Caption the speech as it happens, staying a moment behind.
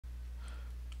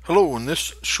Hello, in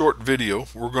this short video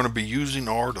we're going to be using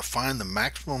R to find the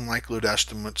maximum likelihood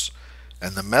estimates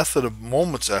and the method of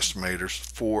moments estimators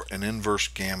for an inverse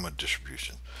gamma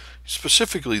distribution,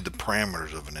 specifically the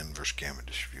parameters of an inverse gamma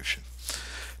distribution.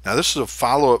 Now this is a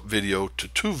follow-up video to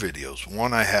two videos.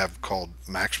 One I have called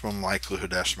maximum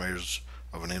likelihood estimators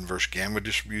of an inverse gamma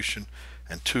distribution,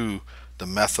 and two, the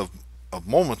method of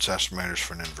moments estimators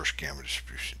for an inverse gamma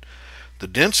distribution. The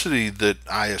density that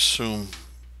I assume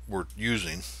we're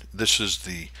using, this is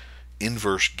the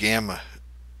inverse gamma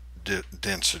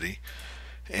density,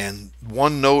 and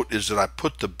one note is that I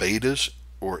put the betas,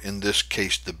 or in this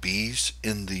case the b's,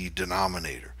 in the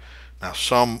denominator. Now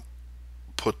some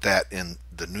put that in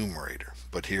the numerator,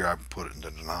 but here I put it in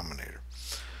the denominator.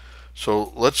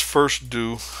 So let's first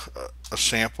do a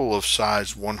sample of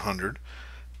size 100,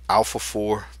 alpha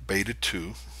 4, beta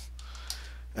 2,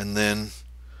 and then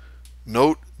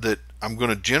note that I'm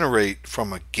going to generate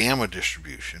from a gamma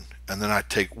distribution, and then I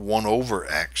take 1 over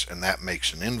x, and that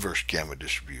makes an inverse gamma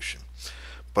distribution.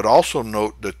 But also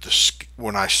note that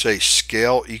when I say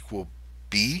scale equal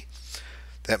b,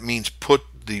 that means put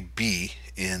the b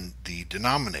in the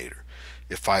denominator.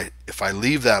 If I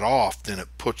leave that off, then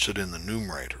it puts it in the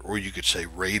numerator. Or you could say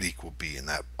rate equal b, and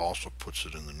that also puts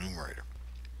it in the numerator.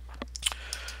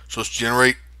 So let's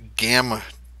generate gamma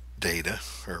data,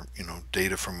 or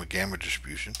data from a gamma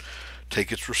distribution.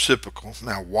 Take its reciprocal.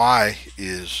 Now y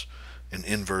is an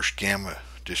inverse gamma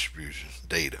distribution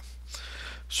data.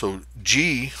 So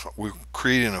g, we're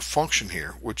creating a function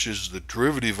here which is the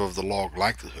derivative of the log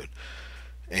likelihood,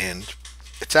 and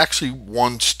it's actually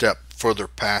one step further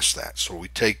past that. So we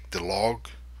take the log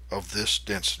of this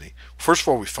density. First of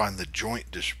all, we find the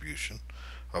joint distribution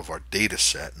of our data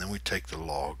set, and then we take the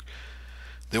log.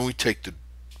 Then we take the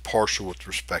partial with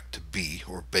respect to b,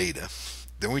 or beta.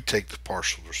 Then we take the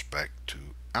partial with respect to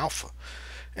alpha.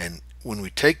 And when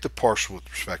we take the partial with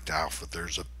respect to alpha,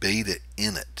 there's a beta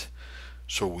in it.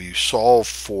 So we solve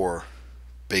for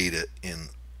beta in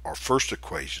our first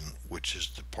equation, which is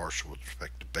the partial with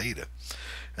respect to beta.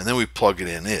 And then we plug it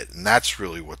in it. And that's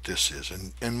really what this is.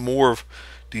 And more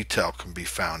detail can be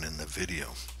found in the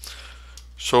video.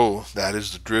 So that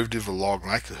is the derivative of log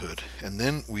likelihood. And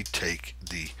then we take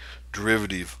the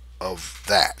derivative of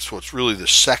that. So it's really the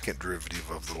second derivative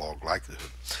of the log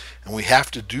likelihood. And we have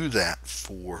to do that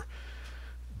for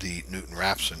the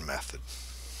Newton-Raphson method.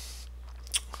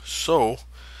 So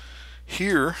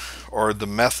here are the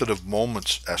method of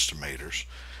moments estimators,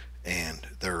 and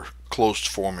they're closed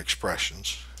form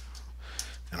expressions.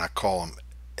 And I call them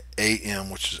AM,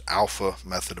 which is alpha,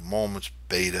 method of moments,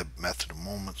 beta, method of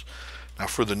moments. Now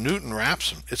for the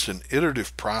Newton-Raphson, it's an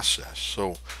iterative process.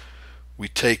 So we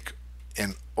take,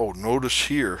 and notice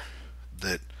here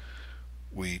that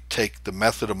we take the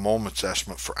method of moments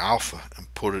estimate for alpha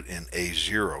and put it in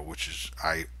A0, which is,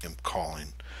 I am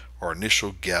calling our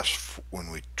initial guess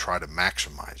when we try to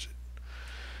maximize it.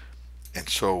 And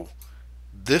so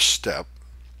this step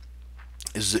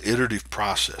is the iterative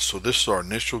process. So this is our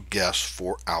initial guess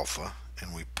for alpha,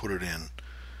 and we put it in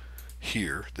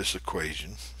here, this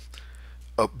equation,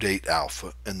 update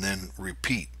alpha, and then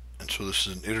repeat. And so this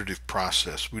is an iterative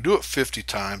process. We do it 50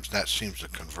 times, and that seems to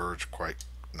converge quite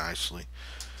nicely.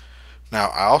 Now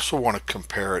I also want to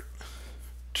compare it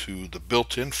to the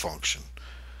built-in function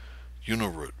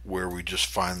uniroot, where we just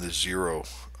find the 0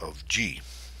 of g,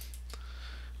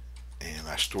 and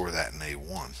I store that in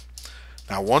A1.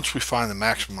 Now once we find the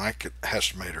maximum likelihood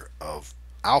estimator of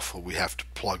alpha, we have to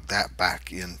plug that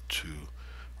back into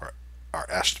our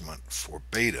estimate for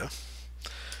beta.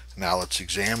 Now let's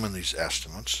examine these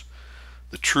estimates.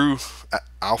 The true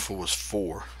alpha was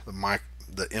 4.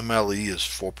 The MLE is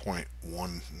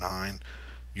 4.19.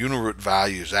 Uniroot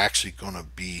value is actually going to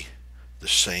be the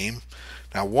same.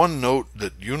 Now one note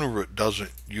that uniroot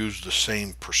doesn't use the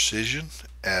same precision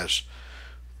as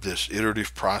this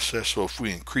iterative process. So if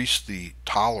we increase the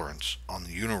tolerance on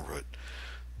the uniroot,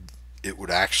 it would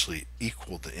actually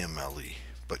equal the MLE.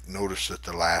 But notice that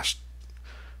the last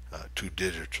two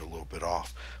digits are a little bit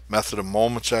off. Method of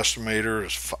moments estimator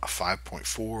is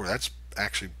 5.4. That's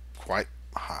actually quite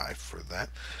high for that.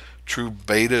 True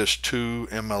beta is 2.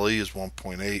 MLE is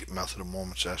 1.8. Method of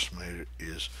moments estimator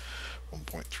is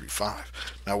 1.35.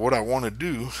 Now what I want to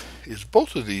do is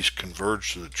both of these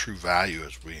converge to the true value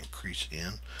as we increase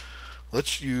in.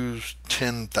 Let's use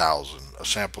 10,000, a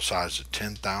sample size of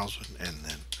 10,000,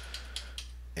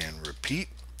 and repeat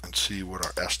and see what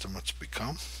our estimates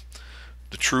become.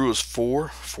 The true is 4,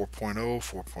 4.0,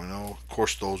 4.0. Of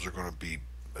course those are going to be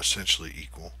essentially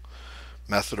equal.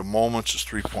 Method of moments is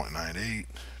 3.98.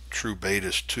 true beta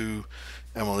is 2,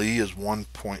 MLE is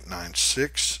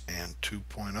 1.96, and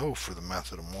 2.0 for the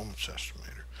method of moments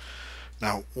estimator.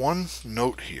 Now, one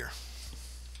note here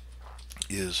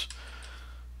is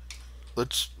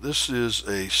this is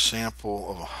a sample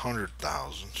of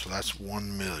 100,000, so that's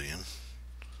 1 million.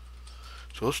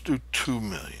 So let's do 2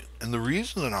 million. And the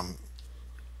reason that I'm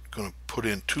going to put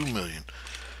in 2 million,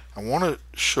 I want to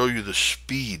show you the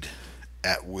speed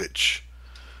at which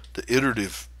the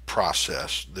iterative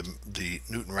process, the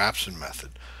Newton-Raphson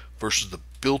method, versus the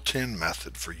built-in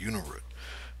method for Uniroot.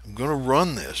 I'm going to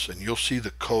run this, and you'll see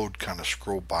the code kind of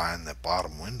scroll by in that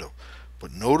bottom window.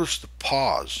 But notice the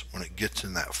pause when it gets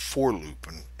in that for loop,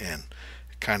 and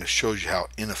it kind of shows you how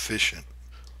inefficient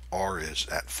R is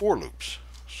at for loops.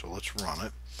 So let's run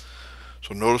it.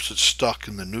 So notice it's stuck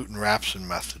in the Newton-Raphson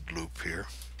method loop here,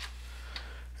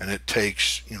 and it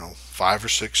takes 5 or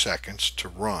 6 seconds to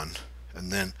run,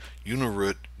 and then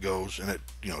Uniroot goes and it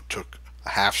took a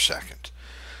half second.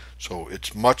 So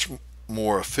it's much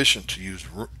more efficient to use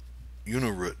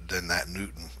Uniroot than that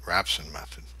Newton-Raphson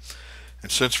method.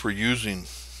 And since we're using,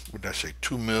 what did I say,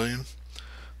 2 million,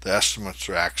 the estimates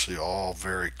are actually all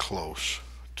very close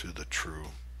to the true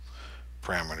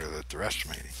parameter that they're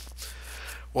estimating.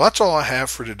 Well, that's all I have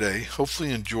for today. Hopefully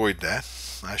you enjoyed that.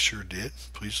 I sure did.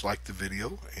 Please like the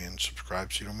video and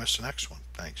subscribe so you don't miss the next one.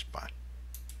 Thanks. Bye.